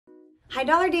Hi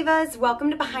Dollar Divas,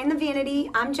 welcome to Behind the Vanity.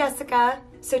 I'm Jessica.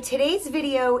 So today's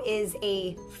video is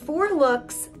a 4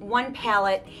 looks, 1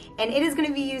 palette, and it is going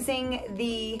to be using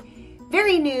the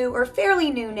very new, or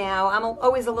fairly new now, I'm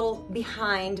always a little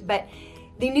behind, but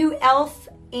the new Elf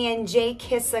and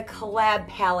JKissa collab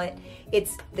palette.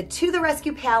 It's the To the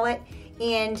Rescue palette,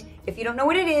 and if you don't know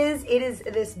what it is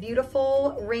this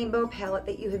beautiful rainbow palette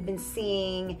that you have been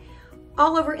seeing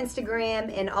all over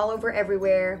Instagram and all over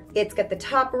everywhere. It's got the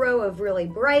top row of really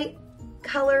bright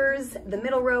colors, the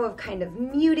middle row of kind of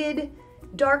muted,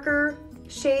 darker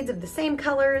shades of the same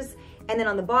colors, and then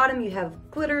on the bottom you have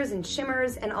glitters and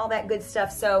shimmers and all that good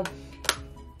stuff. So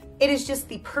it is just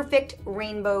the perfect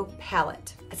rainbow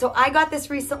palette. So I got this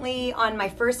recently on my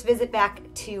first visit back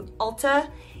to Ulta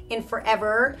in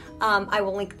forever. I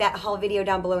will link that haul video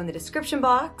down below in the description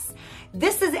box.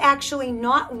 This is actually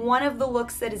not one of the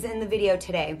looks that is in the video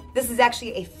today. This is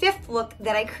actually a 5th look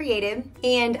that I created,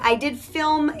 and I did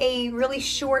film a really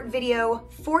short video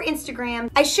for Instagram.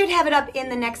 I should have it up in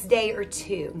the next day or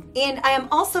 2. And I am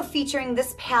also featuring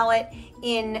this palette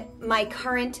in my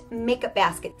current makeup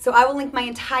basket. So I will link my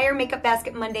entire Makeup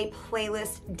Basket Monday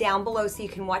playlist down below so you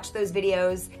can watch those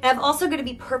videos. And I'm also gonna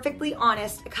be perfectly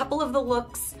honest, a couple of the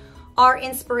looks are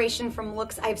inspiration from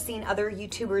looks I've seen other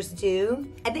YouTubers do.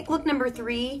 I think look number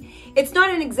 3, it's not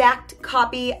an exact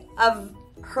copy of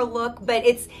her look, but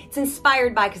it's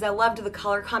inspired by, because I loved the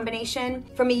color combination,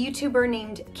 from a YouTuber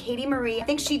named Katie Marie. I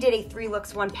think she did a 3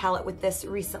 looks 1 palette with this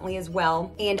recently as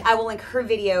well, and I will link her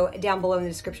video down below in the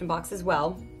description box as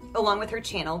well, along with her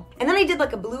channel. And then I did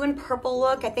like a blue and purple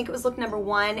look. I think it was look number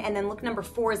 1, and then look number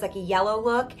 4 is like a yellow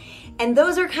look. And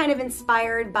those are kind of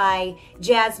inspired by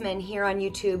Jasmine here on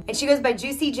YouTube. And she goes by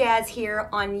JuicyJas here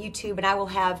on YouTube, and I will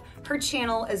have her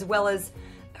channel as well as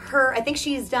her. I think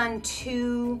she's done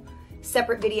 2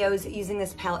 separate videos using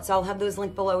this palette, so I'll have those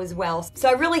linked below as well. So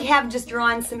I really have just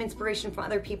drawn some inspiration from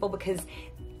other people because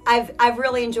I've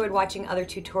really enjoyed watching other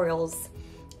tutorials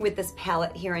with this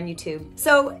palette here on YouTube.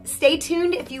 So stay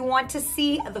tuned if you want to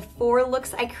see the 4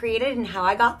 looks I created and how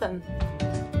I got them.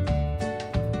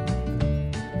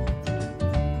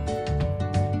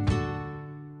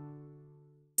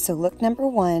 So look number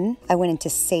 1, I went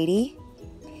into Sadie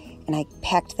and I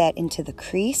packed that into the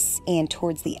crease and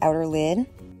towards the outer lid.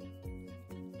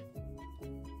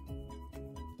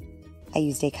 I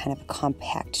used a kind of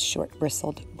compact, short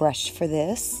bristled brush for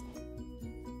this.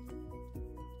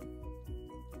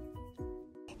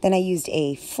 Then I used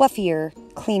a fluffier,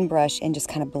 clean brush and just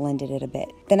kind of blended it a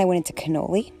bit. Then I went into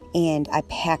Cannoli and I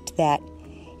packed that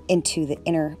into the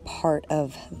inner part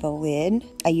of the lid.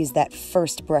 I used that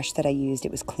first brush that I used,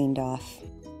 it was cleaned off.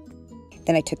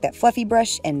 Then I took that fluffy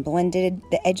brush and blended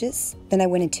the edges. Then I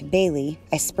went into Bailey,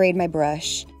 I sprayed my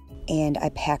brush and I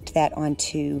packed that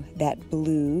onto that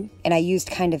blue. And I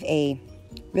used kind of a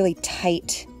really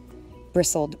tight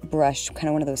bristled brush, kind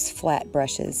of one of those flat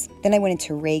brushes. Then I went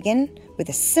into Reagan with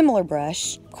a similar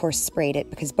brush, of course sprayed it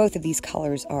because both of these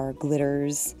colors are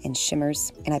glitters and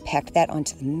shimmers, and I packed that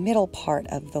onto the middle part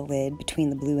of the lid between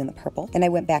the blue and the purple. Then I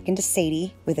went back into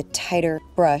Sadie with a tighter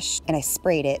brush and I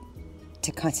sprayed it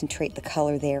to concentrate the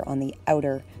color there on the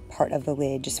outer part of the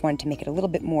lid, just wanted to make it a little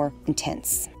bit more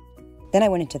intense. Then I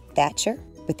went into Thatcher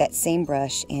with that same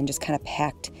brush and just kind of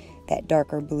packed that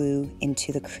darker blue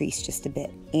into the crease just a bit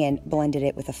and blended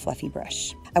it with a fluffy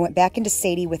brush. I went back into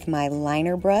Sadie with my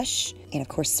liner brush and of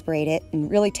course sprayed it and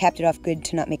really tapped it off good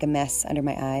to not make a mess under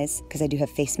my eyes because I do have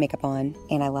face makeup on,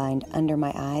 and I lined under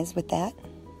my eyes with that.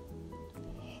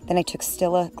 Then I took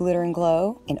Stila Glitter and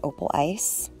Glow in Opal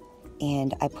Ice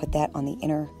and I put that on the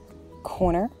inner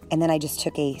corner, and then I just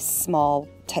took a small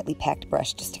tightly packed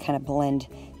brush just to kind of blend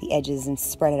the edges and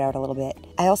spread it out a little bit.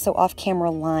 I also off camera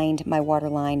lined my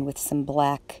waterline with some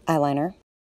black eyeliner.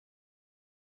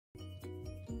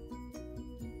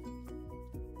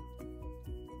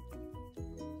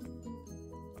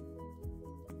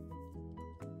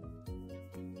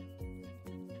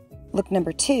 Look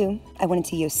number 2, I went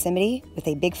into Yosemite with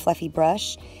a big fluffy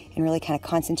brush and really kind of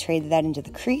concentrated that into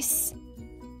the crease.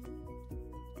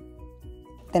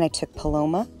 Then I took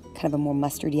Paloma, kind of a more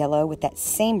mustard yellow, with that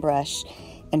same brush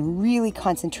and really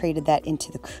concentrated that into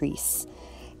the crease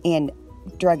and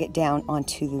drug it down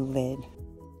onto the lid.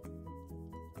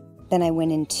 Then I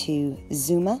went into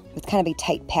Zuma with kind of a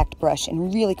tight packed brush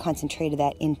and really concentrated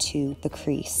that into the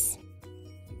crease.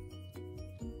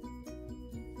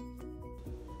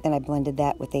 Then I blended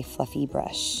that with a fluffy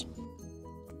brush.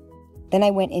 Then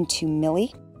I went into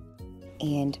Millie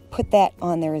and put that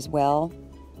on there as well.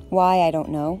 Why, I don't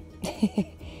know.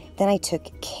 Then I took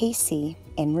Casey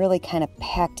and really kind of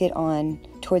packed it on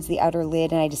towards the outer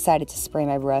lid, and I decided to spray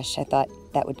my brush. I thought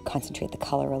that would concentrate the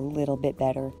color a little bit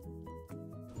better.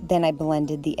 Then I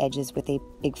blended the edges with a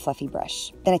big fluffy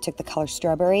brush. Then I took the color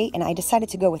Strawberry, and I decided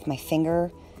to go with my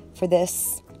finger for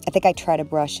this. I think I tried a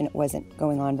brush and it wasn't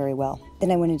going on very well.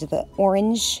 Then I went into the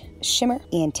orange shimmer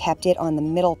and tapped it on the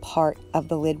middle part of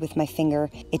the lid with my finger.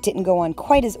 It didn't go on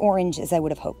quite as orange as I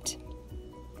would have hoped.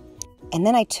 And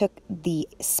then I took the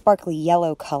sparkly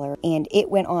yellow color and it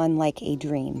went on like a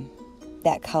dream.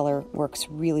 That color works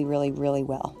really, really, really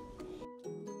well.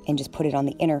 And just put it on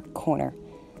the inner corner.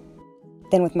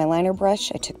 Then with my liner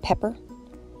brush, I took Pepper,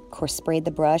 of course sprayed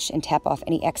the brush and tap off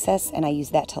any excess, and I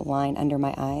used that to line under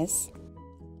my eyes.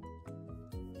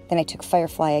 Then I took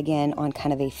Firefly again on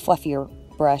kind of a fluffier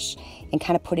brush and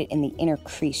kind of put it in the inner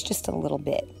crease just a little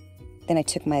bit. Then I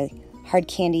took my Hard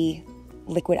Candy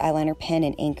liquid eyeliner pen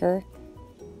and Anchor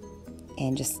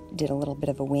and just did a little bit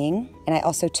of a wing. And I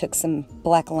also took some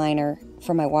black liner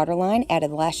for my waterline,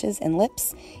 added lashes and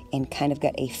lips, and kind of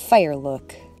got a fire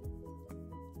look.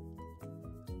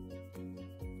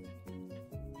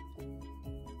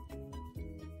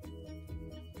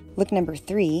 Look number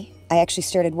 3, I actually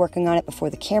started working on it before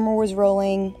the camera was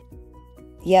rolling.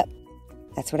 Yep,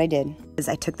 that's what I did. Is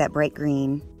I took that bright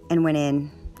green and went in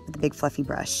with a big fluffy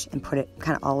brush and put it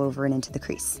kind of all over and into the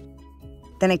crease.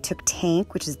 Then I took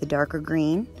Tank, which is the darker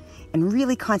green, and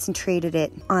really concentrated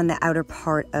it on the outer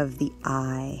part of the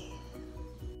eye.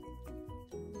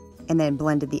 And then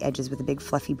blended the edges with a big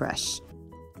fluffy brush.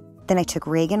 Then I took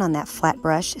Reagan on that flat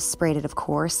brush, sprayed it of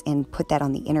course, and put that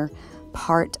on the inner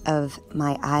part of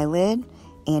my eyelid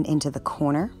and into the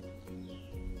corner.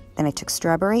 Then I took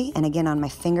Strawberry and again on my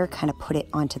finger kind of put it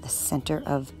onto the center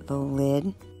of the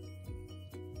lid.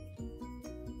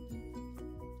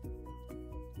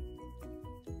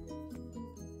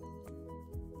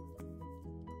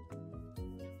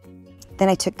 Then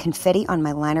I took Confetti on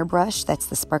my liner brush, that's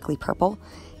the sparkly purple,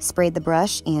 sprayed the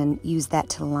brush and used that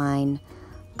to line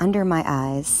under my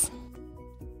eyes.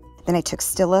 Then I took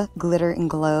Stila Glitter and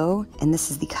Glow, and this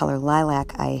is the color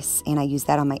Lilac Ice, and I used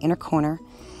that on my inner corner.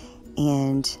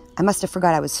 And I must have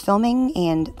forgot I was filming,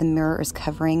 and the mirror is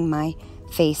covering my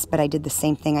face, but I did the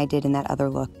same thing I did in that other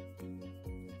look.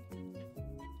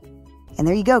 And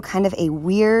there you go, kind of a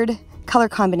weird color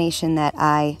combination that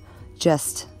I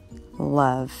just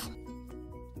love.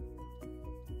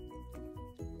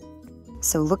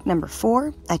 So look number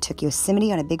 4, I took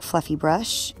Yosemite on a big fluffy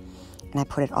brush, and I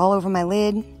put it all over my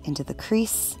lid, into the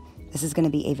crease. This is going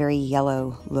to be a very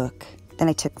yellow look. Then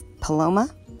I took Paloma,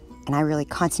 and I really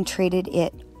concentrated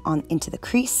it into the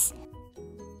crease.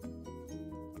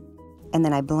 And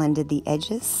then I blended the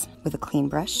edges with a clean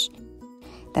brush.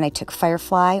 Then I took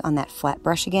Firefly on that flat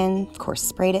brush again, of course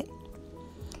sprayed it.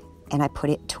 And I put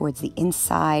it towards the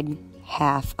inside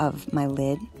half of my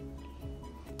lid.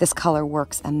 This color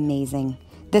works amazing.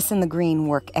 This and the green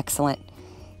work excellent.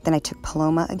 Then I took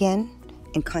Paloma again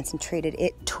and concentrated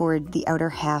it toward the outer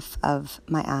half of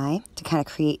my eye to kind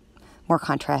of create more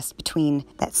contrast between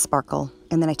that sparkle.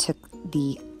 And then I took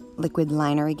the liquid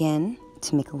liner again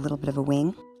to make a little bit of a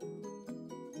wing.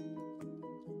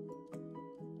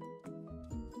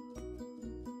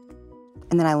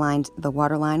 And then I lined the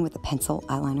waterline with a pencil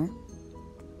eyeliner.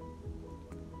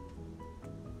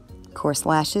 Of course,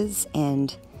 lashes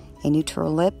and a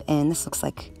neutral lip, and this looks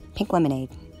like pink lemonade.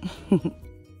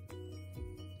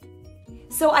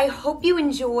 So I hope you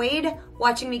enjoyed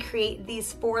watching me create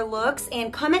these 4 looks,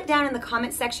 and comment down in the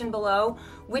comment section below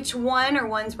which one or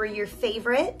ones were your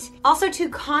favorite. Also to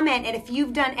comment, and if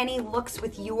you've done any looks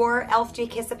with your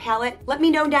elfxjkissa palette, let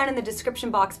me know down in the description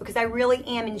box, because I really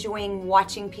am enjoying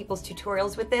watching people's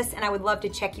tutorials with this and I would love to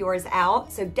check yours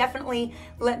out. So definitely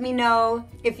let me know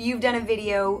if you've done a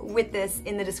video with this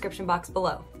in the description box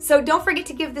below. So don't forget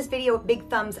to give this video a big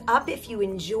thumbs up if you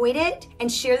enjoyed it,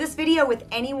 and share this video with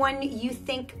anyone you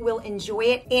think will enjoy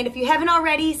it. And if you haven't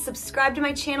already, subscribe to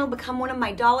my channel, become one of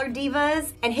my Dollar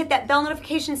Divas, and hit that bell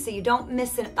notification so you don't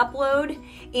miss an upload.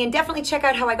 And definitely check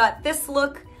out how I got this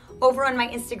look over on my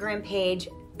Instagram page.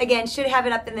 Again, should have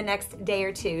it up in the next day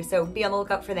or 2, so be on the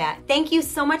lookout for that. Thank you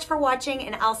so much for watching,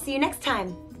 and I'll see you next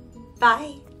time.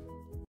 Bye.